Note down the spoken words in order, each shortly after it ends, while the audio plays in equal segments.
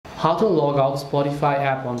How to log out Spotify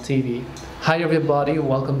app on TV. Hi everybody,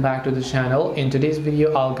 welcome back to the channel. In today's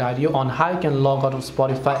video I'll guide you on how you can log out of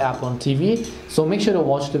Spotify app on TV, so make sure to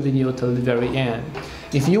watch the video till the very end.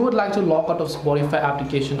 If you would like to log out of Spotify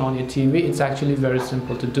application on your TV, it's actually very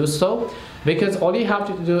simple to do so, because all you have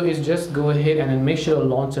to do is just go ahead and then make sure to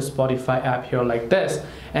launch a Spotify app here like this,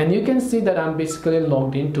 and you can see that I'm basically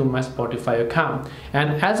logged into my Spotify account.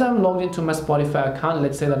 And as I'm logged into my Spotify account,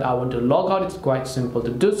 let's say that I want to log out. It's quite simple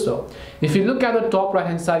to do so. If you look at the top right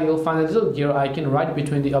hand side, you'll find a little gear icon right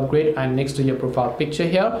between the upgrade and next to your profile picture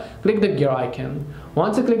here. Click the gear icon.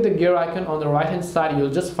 Once you click the gear icon on the right hand side, you'll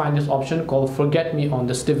just find this option called forget me on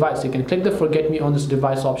this device. You can click the forget me on this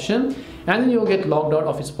device option, and then you'll get logged out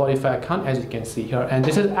of your Spotify account, as you can see here. And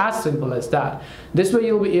this is as simple as that. This way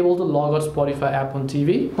you'll be able to log out Spotify app on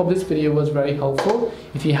TV. Hope this video was very helpful.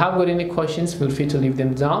 If you have got any questions, feel free to leave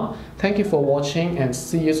them down. Thank you for watching and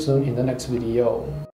see you soon in the next video.